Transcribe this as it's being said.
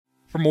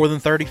For more than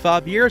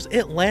 35 years,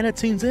 Atlanta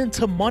tunes in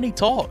to Money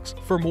Talks.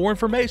 For more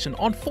information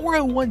on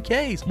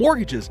 401ks,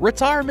 mortgages,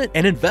 retirement,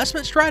 and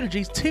investment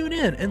strategies, tune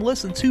in and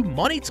listen to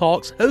Money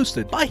Talks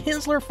hosted by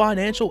Hensler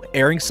Financial,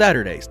 airing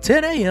Saturdays,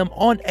 10 a.m.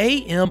 on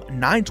AM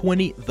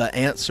 920 The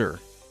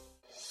Answer.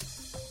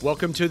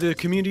 Welcome to the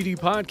Community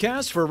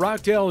Podcast for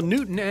Rockdale,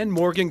 Newton, and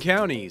Morgan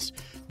counties.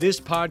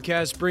 This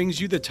podcast brings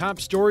you the top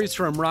stories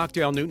from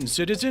Rockdale Newton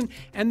Citizen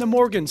and the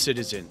Morgan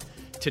Citizen.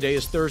 Today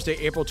is Thursday,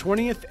 April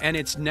 20th, and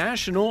it's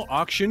National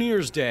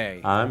Auctioneers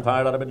Day. I'm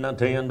fired out of midnight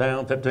 10,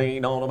 down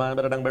 15, on my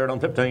better down bear on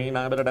 15,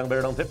 I better down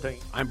bear on 15.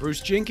 I'm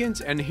Bruce Jenkins,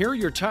 and here are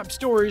your top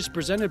stories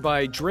presented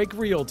by Drake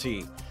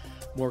Realty.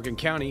 Morgan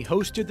County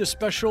hosted the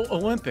Special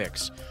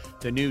Olympics.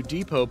 The new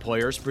Depot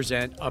players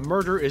present A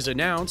Murder is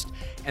Announced,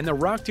 and the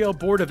Rockdale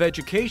Board of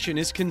Education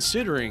is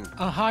considering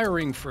a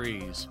hiring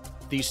freeze.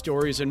 These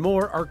stories and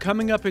more are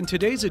coming up in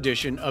today's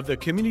edition of the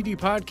Community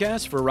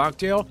Podcast for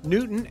Rockdale,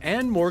 Newton,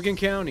 and Morgan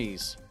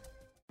counties.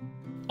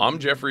 I'm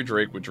Jeffrey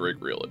Drake with Drake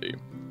Realty.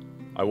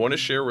 I want to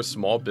share with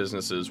small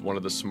businesses one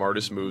of the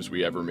smartest moves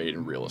we ever made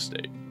in real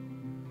estate.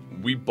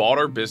 We bought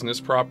our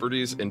business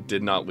properties and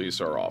did not lease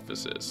our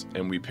offices,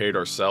 and we paid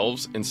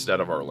ourselves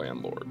instead of our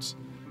landlords.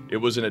 It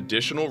was an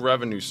additional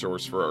revenue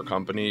source for our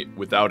company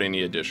without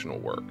any additional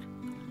work.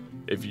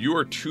 If you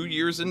are 2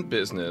 years in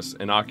business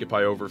and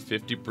occupy over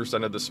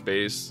 50% of the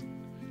space,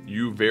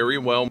 you very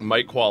well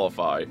might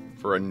qualify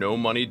for a no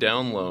money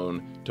down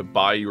loan to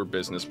buy your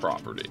business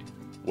property.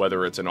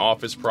 Whether it's an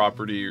office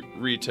property,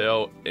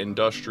 retail,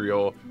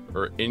 industrial,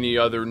 or any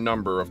other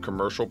number of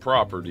commercial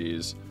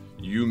properties,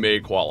 you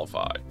may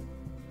qualify.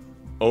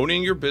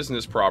 Owning your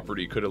business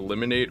property could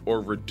eliminate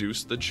or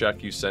reduce the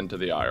check you send to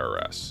the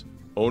IRS.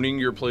 Owning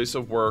your place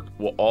of work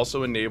will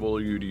also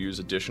enable you to use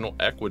additional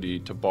equity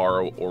to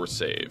borrow or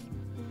save.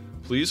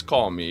 Please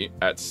call me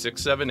at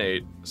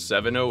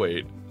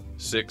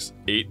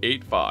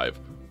 678-708-6885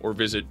 or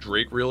visit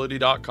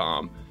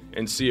drakerealty.com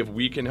and see if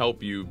we can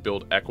help you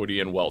build equity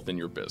and wealth in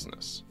your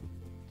business.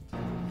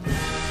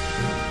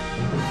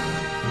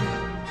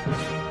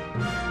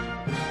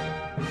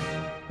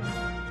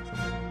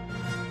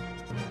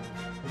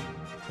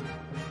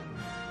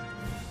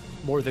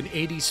 More than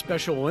 80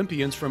 Special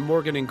Olympians from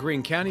Morgan and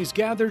Greene counties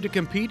gathered to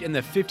compete in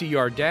the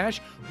 50-yard dash,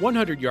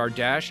 100-yard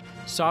dash,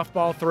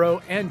 softball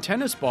throw, and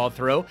tennis ball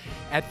throw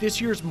at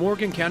this year's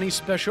Morgan County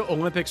Special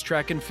Olympics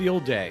Track and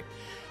Field Day.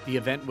 The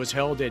event was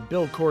held at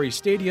Bill Corey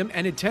Stadium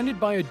and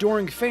attended by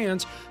adoring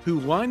fans who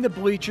lined the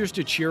bleachers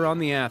to cheer on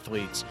the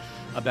athletes.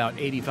 About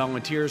 80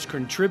 volunteers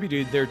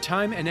contributed their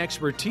time and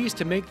expertise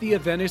to make the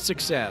event a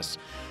success.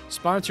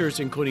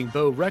 Sponsors including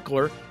Bo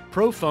Reckler,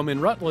 ProFoam in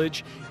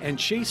Rutledge, and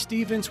Chase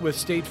Stevens with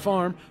State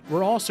Farm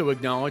were also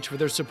acknowledged for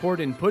their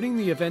support in putting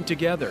the event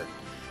together.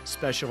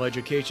 Special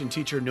education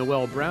teacher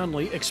Noelle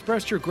Brownlee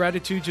expressed her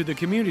gratitude to the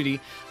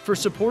community for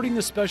supporting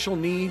the special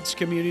needs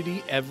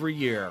community every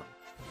year.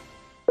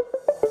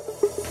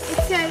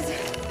 It says,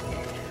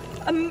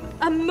 a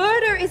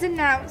murder is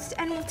announced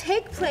and will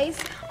take place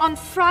on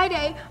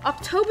Friday,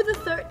 October the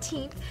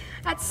 13th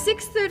at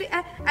 6:30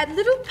 at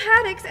Little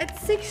Paddocks at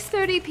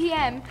 6:30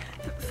 p.m.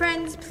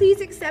 Friends, please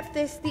accept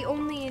this, the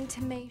only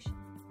intimation.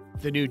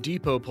 The new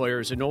Depot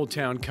players in Old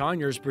Town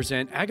Conyers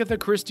present Agatha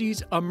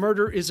Christie's A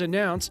Murder is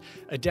Announced,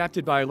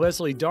 adapted by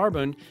Leslie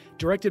Darbin,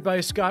 directed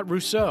by Scott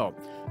Rousseau.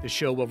 The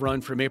show will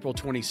run from April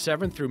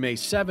 27th through May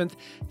 7th,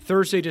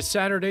 Thursday to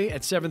Saturday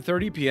at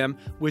 7:30 p.m.,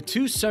 with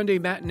 2 Sunday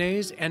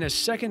matinees and a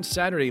second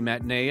Saturday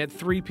matinee at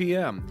 3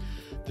 p.m.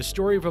 The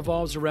story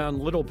revolves around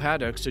Little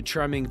Paddocks, a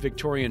charming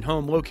Victorian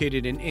home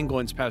located in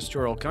England's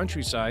pastoral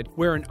countryside,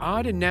 where an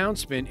odd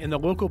announcement in the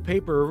local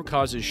paper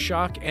causes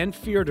shock and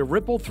fear to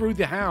ripple through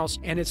the house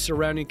and its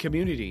surrounding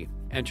community.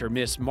 Enter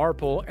Miss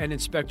Marple and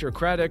Inspector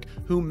Craddock,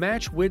 who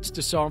match wits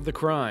to solve the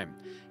crime.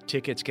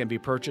 Tickets can be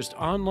purchased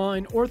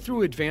online or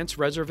through advance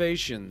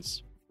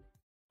reservations.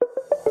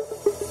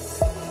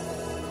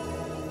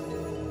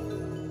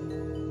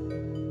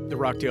 The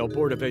Rockdale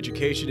Board of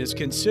Education is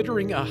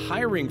considering a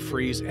hiring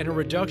freeze and a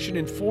reduction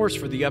in force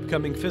for the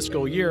upcoming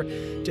fiscal year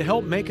to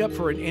help make up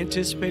for an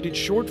anticipated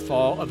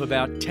shortfall of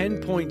about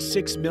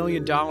 $10.6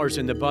 million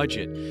in the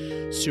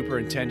budget.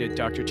 Superintendent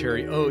Dr.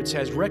 Terry Oates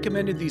has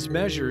recommended these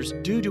measures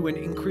due to an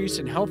increase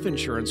in health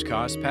insurance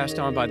costs passed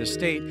on by the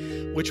state,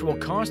 which will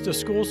cost the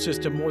school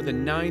system more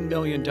than $9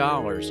 million.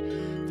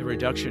 The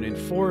reduction in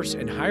force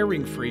and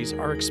hiring freeze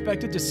are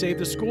expected to save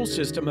the school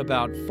system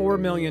about $4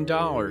 million.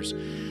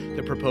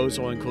 The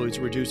proposal includes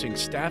reducing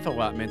staff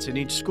allotments in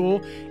each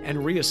school and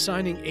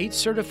reassigning 8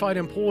 certified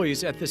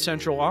employees at the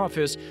central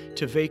office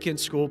to vacant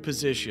school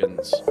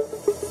positions.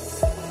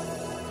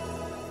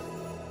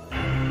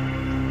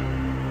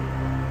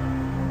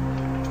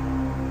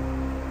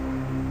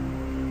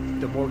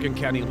 The Morgan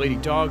County Lady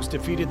Dogs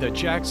defeated the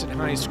Jackson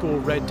High School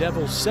Red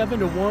Devils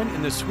 7-1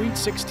 in the Sweet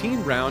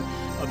 16 round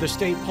of the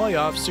state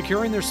playoffs,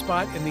 securing their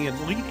spot in the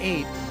Elite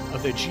 8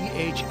 of the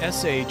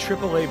GHSA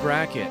AAA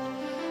bracket.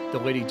 The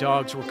Lady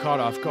Dogs were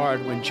caught off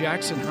guard when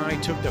Jackson High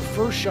took the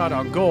first shot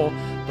on goal,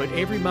 but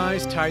Avery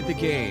Mize tied the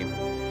game.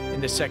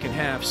 In the second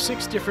half,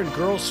 6 different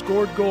girls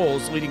scored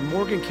goals, leading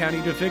Morgan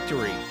County to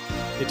victory.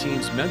 The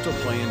team's mental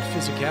play and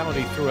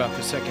physicality throughout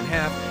the second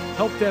half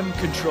helped them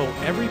control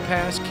every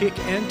pass, kick,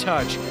 and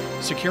touch,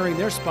 securing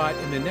their spot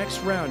in the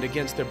next round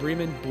against the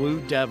Bremen Blue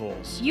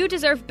Devils. You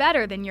deserve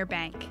better than your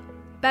bank.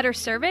 Better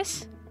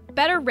service,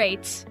 better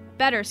rates,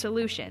 better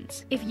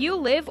solutions. If you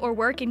live or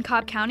work in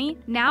Cobb County,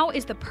 now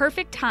is the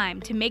perfect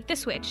time to make the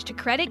switch to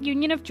Credit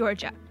Union of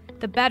Georgia,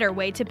 the better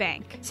way to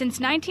bank. Since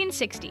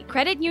 1960,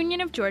 Credit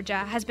Union of Georgia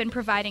has been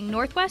providing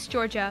Northwest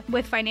Georgia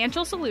with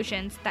financial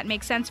solutions that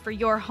make sense for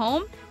your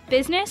home,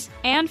 business,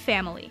 and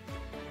family.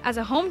 As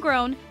a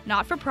homegrown,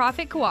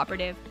 not-for-profit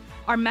cooperative,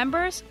 our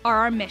members are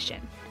our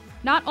mission.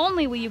 Not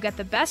only will you get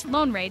the best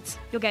loan rates,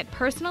 you'll get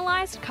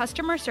personalized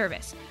customer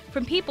service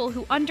from people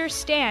who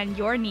understand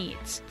your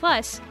needs.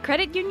 Plus,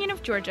 Credit Union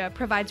of Georgia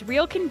provides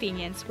real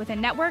convenience with a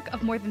network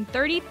of more than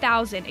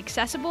 30,000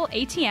 accessible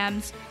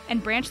ATMs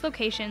and branch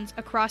locations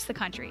across the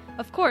country.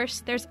 Of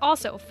course, there's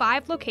also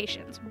 5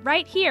 locations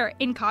right here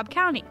in Cobb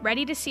County.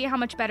 Ready to see how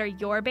much better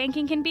your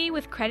banking can be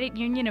with Credit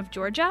Union of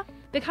Georgia?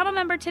 Become a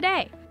member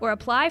today or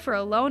apply for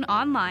a loan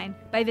online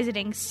by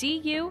visiting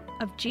cuofga.org.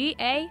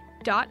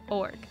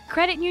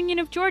 Credit Union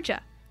of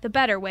Georgia, the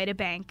better way to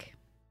bank.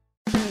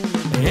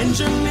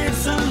 Engineered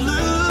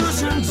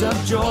Solutions of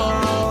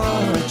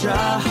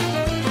Georgia.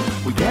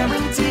 We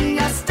guarantee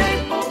a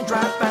stable,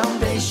 dry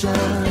foundation.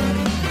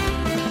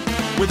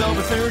 With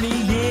over 30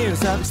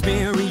 years of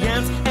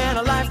experience and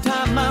a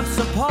lifetime of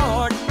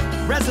support,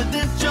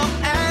 residential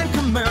and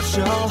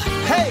commercial.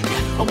 Hey,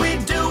 we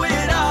do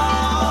it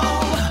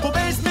all. For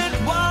basement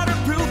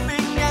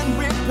waterproofing and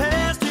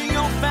repairs to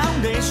your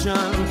foundation.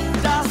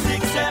 Dial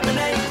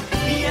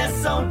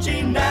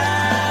 678-ESOG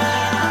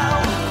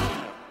now.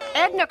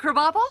 Edna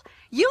Krabappel,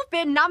 you've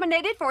been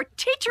nominated for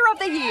Teacher of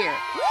the Year.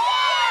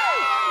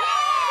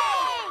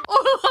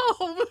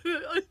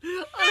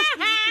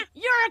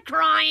 You're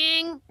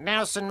crying.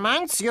 Nelson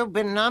Muntz, you've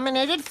been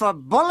nominated for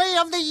Bully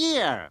of the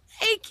Year.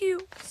 Thank you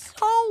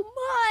so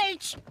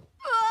much.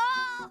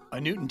 A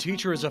Newton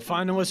teacher is a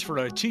finalist for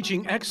a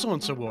Teaching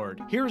Excellence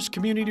Award. Here's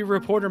community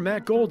reporter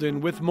Matt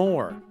Golden with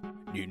more.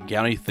 Newton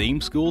County theme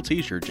school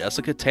teacher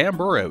Jessica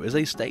Tamburo is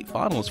a state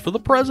finalist for the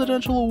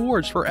Presidential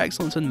Awards for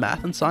Excellence in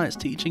Math and Science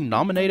Teaching,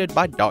 nominated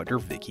by Dr.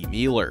 Vicki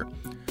Mueller.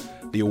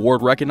 The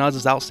award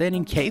recognizes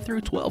outstanding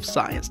K-12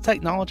 science,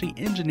 technology,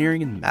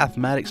 engineering, and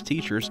mathematics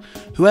teachers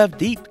who have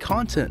deep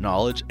content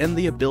knowledge and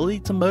the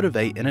ability to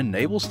motivate and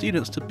enable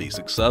students to be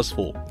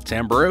successful.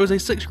 Tamburo is a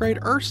 6th grade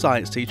earth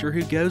science teacher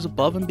who goes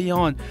above and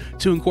beyond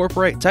to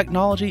incorporate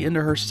technology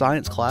into her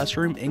science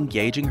classroom,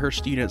 engaging her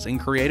students in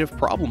creative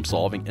problem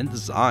solving and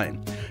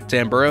design.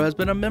 Tamburo has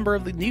been a member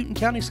of the Newton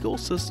County School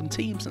System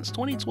team since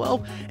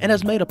 2012 and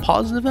has made a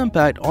positive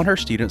impact on her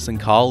students and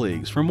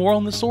colleagues. For more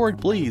on this story,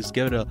 please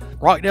go to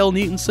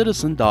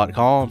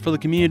RockdaleNewtonCitizen.com. For the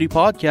Community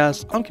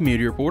Podcast, I'm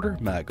community reporter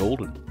Matt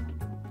Golden.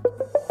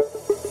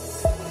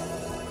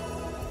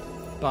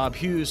 Bob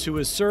Hughes, who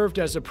has served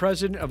as the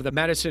president of the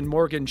Madison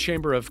Morgan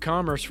Chamber of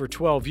Commerce for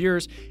 12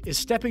 years, is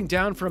stepping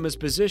down from his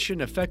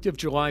position effective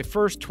July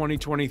 1st,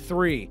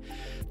 2023.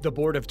 The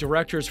board of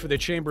directors for the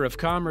Chamber of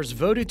Commerce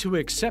voted to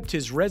accept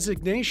his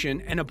resignation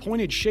and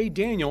appointed Shay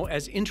Daniel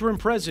as interim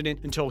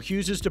president until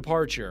Hughes'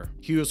 departure.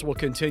 Hughes will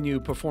continue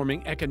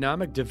performing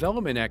economic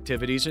development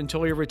activities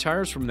until he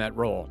retires from that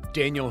role.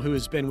 Daniel, who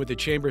has been with the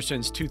Chamber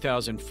since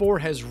 2004,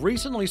 has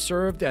recently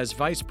served as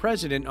vice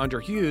president under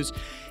Hughes,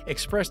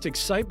 expressed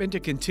excitement to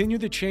continue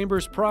the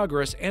Chamber's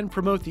progress and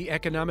promote the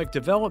economic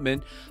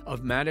development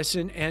of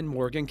Madison and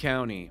Morgan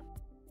County.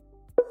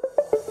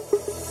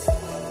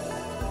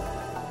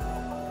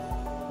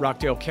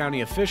 Rockdale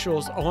County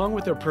officials, along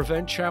with the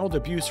Prevent Child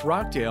Abuse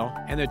Rockdale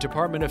and the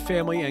Department of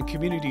Family and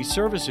Community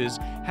Services,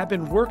 have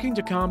been working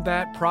to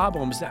combat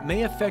problems that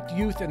may affect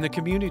youth in the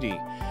community.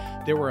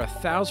 There were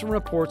 1,000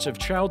 reports of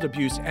child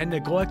abuse and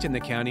neglect in the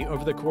county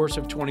over the course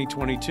of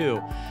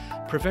 2022.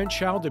 Prevent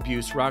Child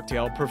Abuse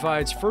Rockdale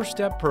provides first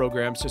step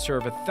programs to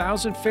serve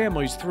 1,000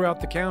 families throughout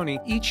the county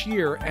each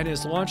year and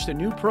has launched a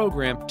new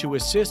program to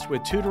assist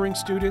with tutoring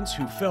students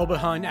who fell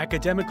behind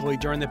academically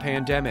during the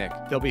pandemic.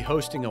 They'll be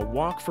hosting a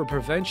Walk for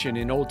Prevention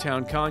in Old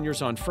Town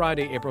Conyers on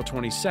Friday, April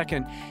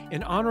 22nd,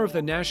 in honor of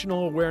the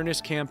National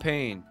Awareness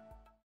Campaign.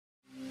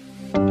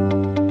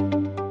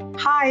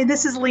 Hi,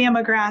 this is Leah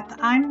McGrath.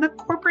 I'm the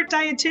corporate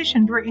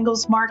dietitian for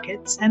Ingles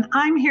Markets, and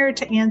I'm here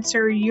to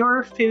answer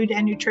your food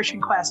and nutrition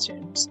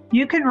questions.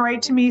 You can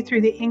write to me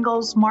through the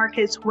Ingles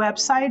Markets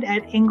website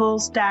at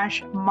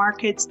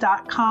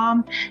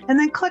ingles-markets.com, and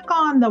then click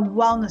on the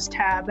Wellness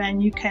tab,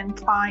 and you can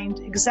find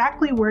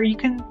exactly where you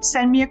can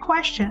send me a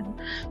question.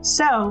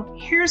 So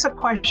here's a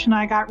question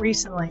I got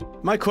recently.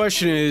 My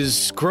question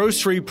is,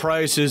 grocery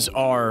prices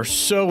are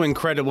so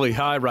incredibly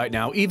high right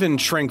now. Even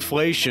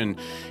shrinkflation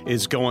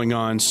is going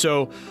on.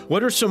 So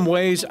what are some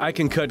ways I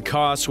can cut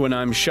costs when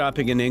I'm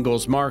shopping in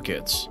Ingles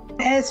Markets?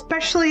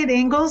 Especially at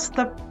Ingles,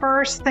 the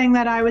first thing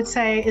that I would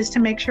say is to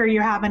make sure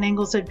you have an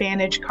Ingles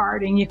Advantage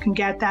card, and you can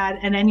get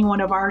that at any one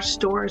of our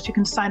stores. You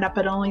can sign up.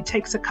 It only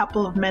takes a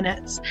couple of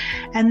minutes,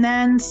 and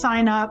then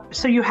sign up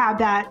so you have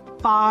that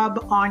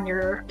fob on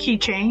your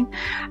keychain.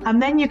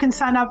 Then you can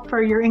sign up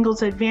for your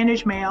Ingalls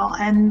Advantage mail,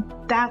 and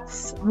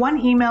that's one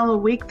email a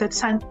week that's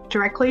sent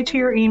directly to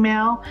your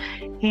email.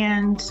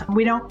 And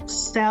we don't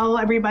sell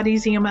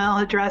everybody's email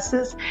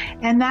addresses.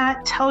 And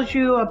that tells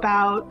you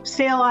about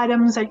sale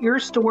items at your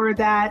store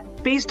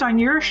that, based on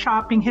your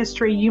shopping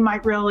history, you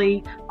might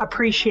really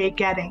appreciate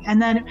getting. And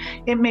then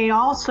it may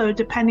also,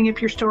 depending if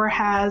your store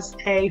has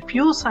a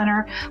fuel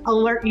center,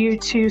 alert you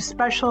to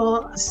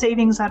special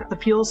savings at the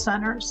fuel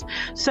centers.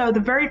 So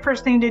the very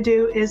first thing to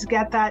do is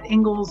get that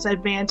Ingalls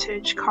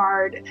Advantage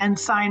card and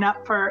sign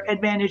up for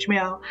Advantage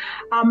Mail.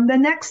 The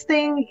next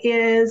thing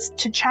is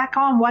to check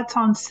on what's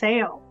on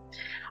sale.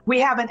 We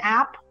have an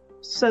app,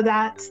 so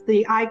that's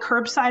the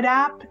iCurbside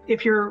app.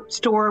 If your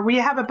store, we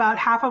have about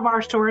half of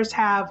our stores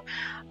have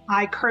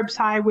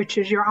iCurbside, which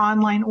is your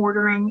online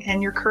ordering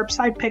and your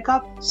curbside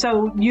pickup.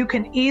 So you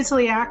can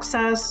easily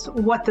access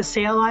what the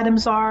sale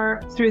items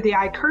are through the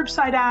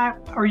iCurbside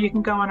app, or you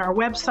can go on our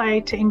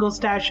website to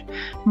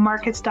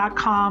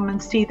ingalls-markets.com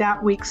and see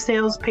that week's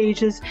sales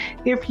pages.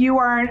 If you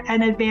are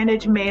an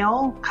Advantage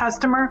Mail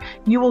customer,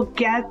 you will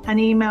get an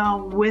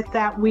email with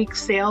that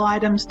week's sale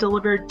items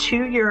delivered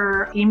to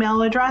your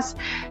email address.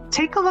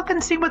 Take a look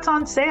and see what's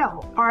on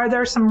sale. Are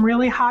there some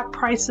really hot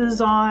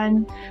prices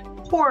on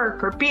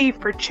pork or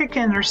beef or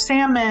chicken or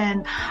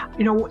salmon?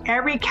 You know,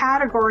 every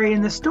category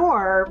in the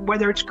store,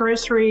 whether it's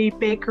grocery,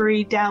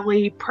 bakery,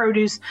 deli,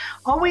 produce,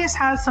 always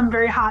has some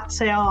very hot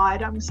sale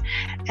items.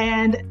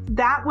 And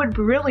that would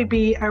really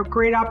be a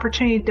great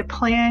opportunity to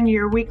plan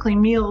your weekly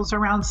meals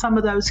around some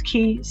of those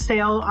key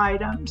sale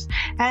items,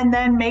 and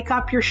then make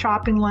up your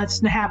shopping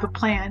list and have a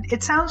plan.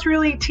 It sounds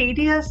really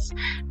tedious,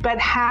 but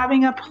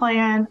having a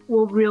plan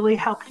will really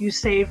help you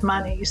save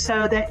money,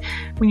 so that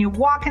when you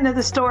walk into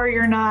the store,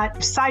 you're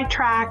not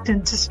sidetracked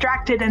and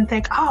distracted and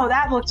think, oh,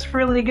 that looks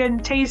really good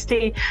and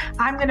tasty,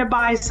 I'm going to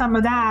buy some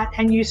of that,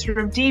 and you sort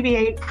of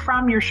deviate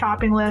from your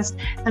shopping list,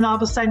 and all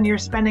of a sudden you're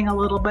spending a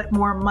little bit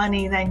more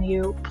money than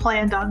you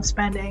planned on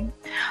spending.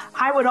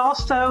 I would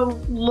also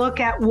look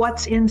at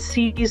what's in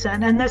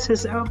season, and this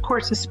is, of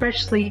course,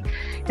 especially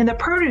in the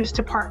produce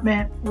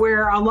department,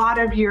 where a lot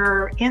of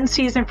your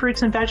in-season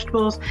fruits and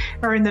vegetables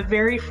are in the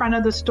very front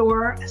of the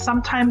store.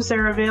 Sometimes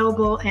they're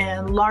available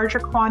in larger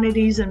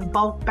quantities in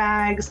bulk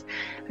bags.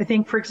 I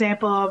think, for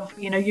example,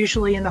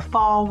 usually in the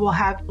fall, we'll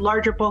have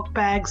larger bulk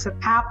bags of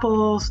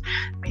apples.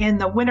 In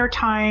the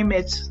wintertime,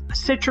 it's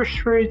citrus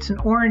fruits and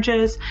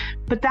oranges.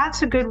 But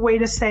that's a good way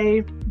to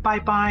save by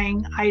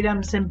buying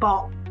items in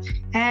bulk.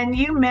 And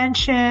you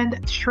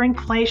mentioned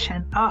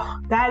shrinkflation. Oh,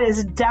 that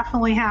is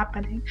definitely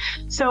happening.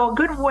 So a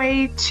good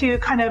way to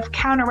kind of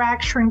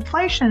counteract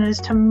shrinkflation is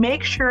to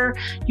make sure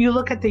you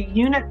look at the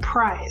unit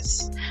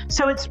price.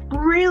 So it's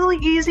really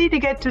easy to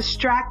get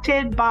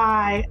distracted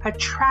by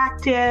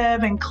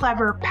attractive and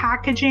clever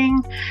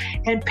packaging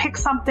and pick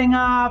something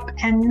up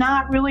and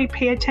not really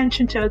pay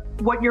attention to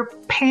what you're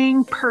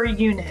paying per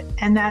unit.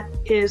 And that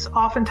is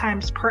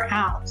oftentimes per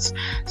ounce.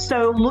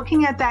 So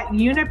looking at that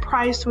unit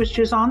price, which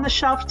is on the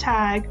shelf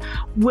tag,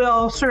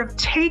 will sort of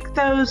take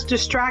those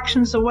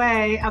distractions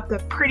away of the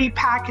pretty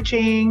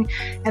packaging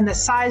and the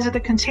size of the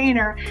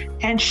container,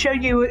 and show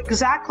you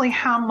exactly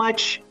how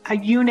much a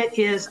unit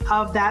is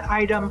of that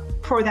item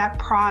for that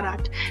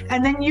product.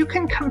 And then you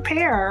can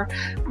compare,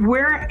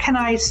 where can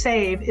I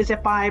save? Is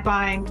it by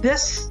buying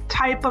this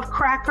type of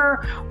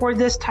cracker or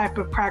this type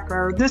of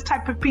cracker, or this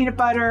type of peanut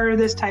butter or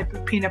this type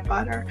of peanut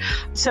butter?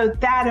 So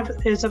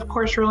that is, of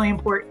course, really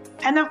important.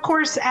 And of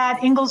course,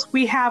 at Ingalls,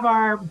 we have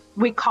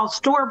we call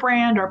store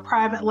brand or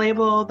private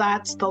label.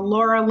 That's the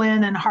Laura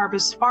Lynn and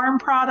Harvest Farm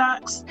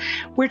products,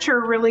 which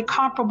are really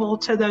comparable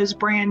to those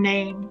brand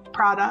name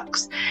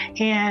products.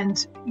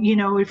 And,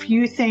 if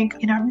you think,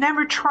 I've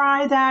never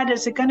tried that,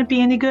 is it going to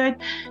be any good?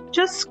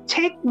 Just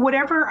take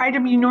whatever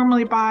item you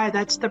normally buy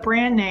that's the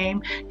brand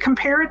name,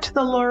 compare it to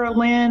the Laura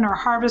Lynn or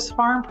Harvest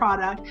Farm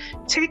product,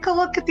 take a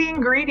look at the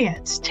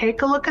ingredients,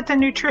 take a look at the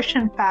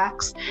nutrition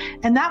facts,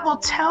 and that will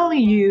tell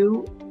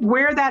you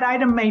where that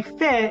item may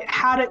fit,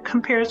 how it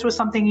compares with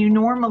something you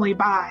normally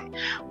buy.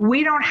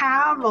 We don't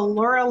have a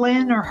Laura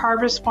Lynn or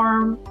Harvest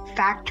Farm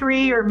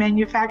factory or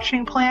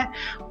manufacturing plant.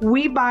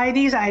 We buy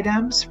these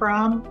items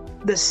from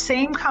the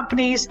same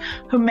companies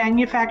who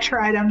manufacture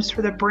items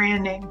for the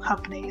brand name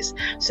companies.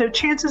 So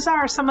chances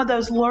are some of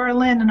those Laura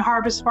Lynn and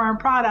Harvest Farm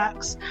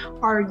products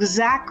are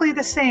exactly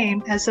the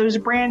same as those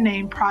brand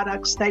name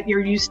products that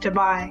you're used to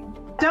buying.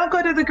 Don't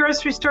go to the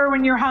grocery store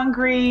when you're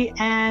hungry,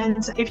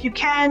 and if you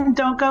can,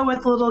 don't go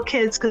with little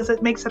kids, because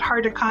it makes it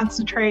hard to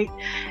concentrate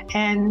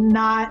and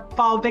not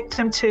fall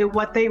victim to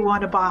what they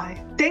want to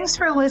buy. Thanks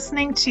for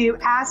listening to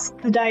Ask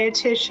the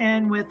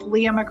Dietitian with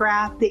Leah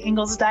McGrath, the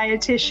Ingalls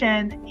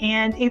dietitian.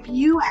 And if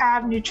you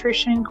have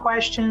nutrition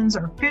questions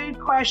or food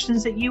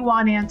questions that you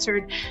want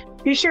answered,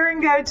 be sure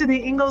and go to the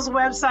Ingalls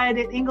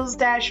website at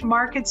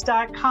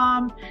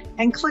ingalls-markets.com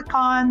and click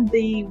on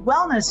the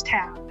Wellness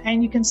tab,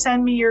 and you can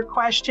send me your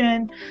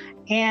question,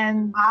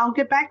 and I'll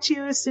get back to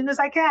you as soon as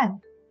I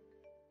can.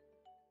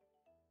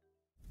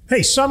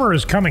 Hey, summer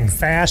is coming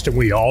fast, and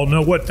we all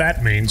know what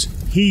that means.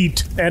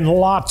 Heat, and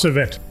lots of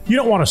it. You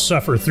don't want to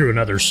suffer through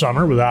another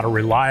summer without a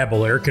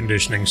reliable air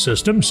conditioning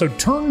system, so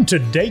turn to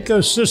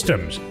Dayco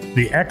Systems,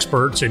 the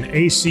experts in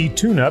AC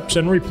tune-ups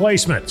and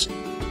replacements.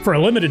 For a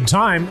limited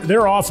time,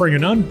 they're offering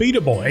an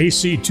unbeatable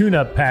AC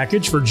tune-up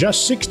package for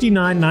just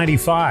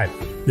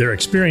 $69.95. Their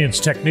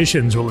experienced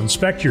technicians will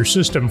inspect your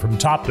system from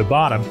top to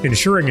bottom,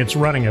 ensuring it's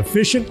running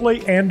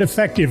efficiently and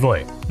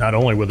effectively. Not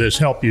only will this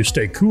help you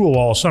stay cool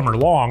all summer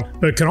long,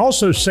 but it can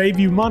also save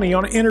you money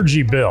on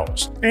energy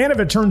bills. And if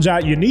it turns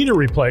out you need a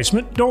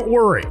replacement, don't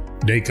worry.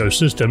 Dayco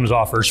Systems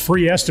offers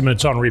free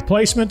estimates on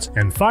replacements,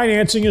 and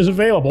financing is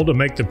available to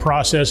make the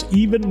process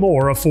even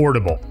more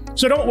affordable.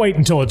 So don't wait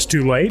until it's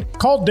too late.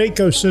 Call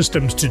Dayco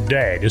Systems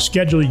today to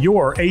schedule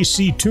your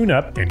AC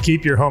tune-up and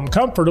keep your home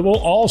comfortable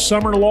all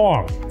summer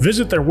long.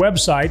 Visit their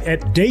website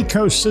at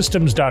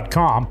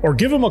daycosystems.com or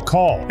give them a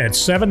call at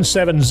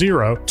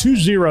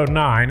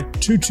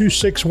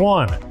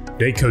 770-209-2261.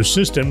 Dayco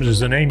Systems is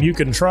the name you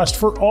can trust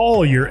for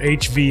all your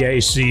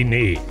HVAC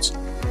needs.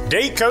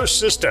 Dayco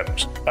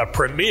Systems, a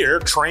premier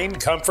train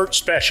comfort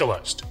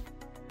specialist.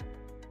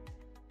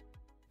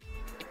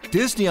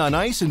 Disney on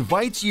Ice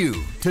invites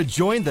you to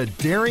join the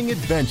daring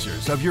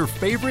adventures of your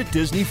favorite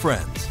Disney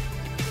friends.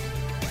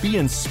 Be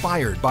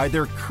inspired by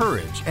their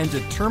courage and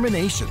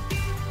determination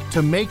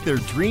to make their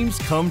dreams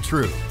come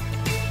true.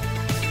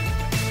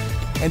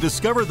 And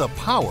discover the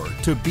power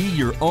to be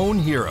your own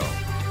hero.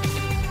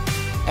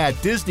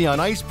 At Disney on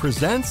Ice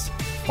presents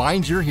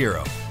Find Your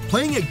Hero.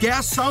 Playing at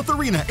Gas South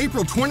Arena,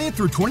 April 20th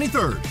through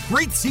 23rd.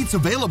 Great seats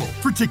available.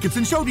 For tickets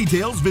and show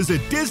details, visit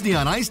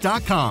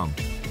DisneyOnIce.com.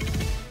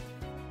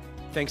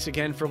 Thanks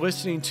again for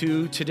listening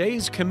to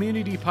today's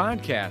Community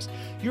Podcast,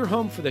 your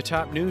home for the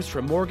top news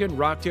from Morgan,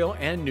 Rockdale,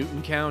 and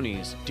Newton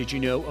counties. Did you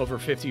know over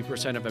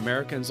 50% of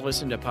Americans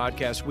listen to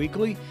podcasts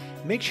weekly?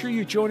 Make sure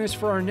you join us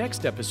for our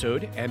next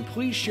episode, and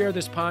please share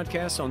this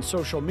podcast on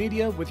social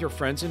media with your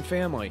friends and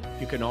family.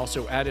 You can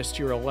also add us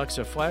to your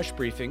Alexa Flash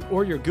Briefing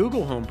or your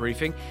Google Home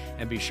Briefing,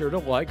 and be sure to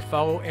like,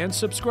 follow, and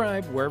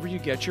subscribe wherever you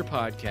get your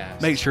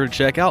podcasts. Make sure to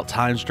check out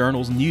Times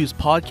Journal's news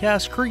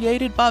podcast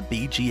created by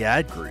BG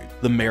Ad Group,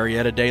 the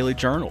Marietta Daily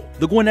Journal,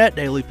 the Gwinnett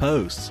Daily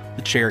Post,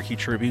 the Cherokee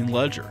Tribune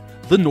Ledger,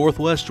 the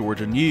Northwest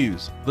Georgia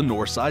News, the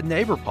Northside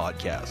Neighbor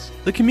Podcast,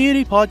 the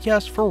community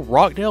podcast for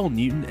Rockdale,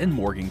 Newton, and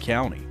Morgan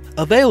County.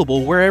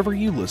 Available wherever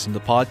you listen to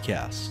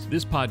podcasts.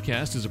 This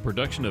podcast is a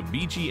production of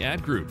BG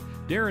Ad Group.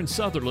 Darren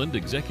Sutherland,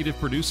 executive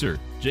producer.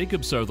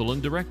 Jacob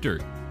Sutherland, director.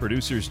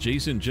 Producers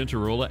Jason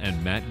Gentarola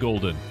and Matt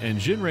Golden. And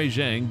Jinrei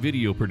Zhang,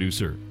 video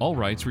producer. All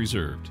rights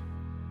reserved.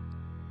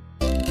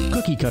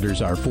 Cookie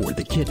cutters are for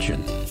the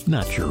kitchen,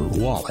 not your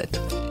wallet.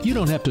 You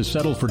don't have to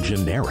settle for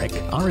generic.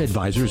 Our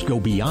advisors go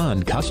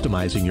beyond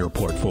customizing your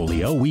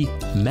portfolio. We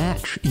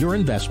match your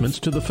investments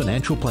to the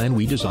financial plan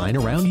we design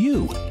around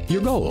you,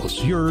 your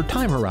goals, your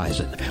time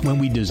horizon, when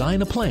we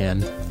design a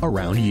plan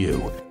around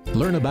you.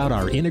 Learn about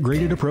our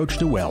integrated approach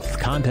to wealth.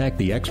 Contact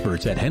the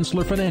experts at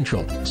Hensler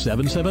Financial,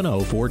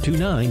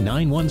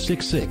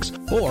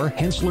 770-429-9166, or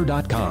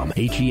Hensler.com,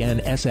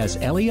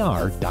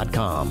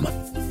 HENSSLER.com.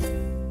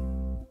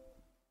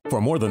 For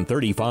more than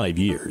 35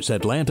 years,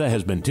 Atlanta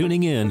has been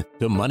tuning in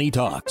to Money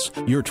Talks,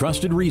 your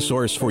trusted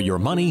resource for your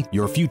money,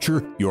 your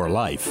future, your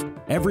life.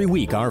 Every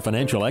week, our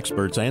financial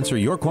experts answer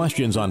your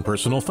questions on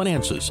personal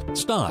finances,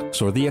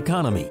 stocks, or the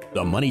economy.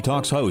 The Money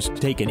Talks hosts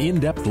take an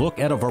in-depth look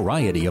at a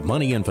variety of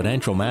money and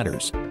financial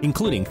matters,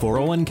 including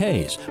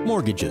 401ks,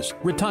 mortgages,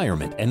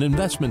 retirement, and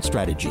investment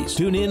strategies.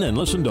 Tune in and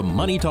listen to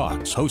Money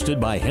Talks, hosted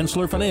by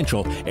Hensler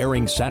Financial,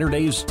 airing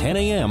Saturdays 10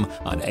 a.m.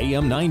 on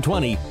AM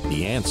 920,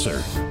 The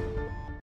Answer.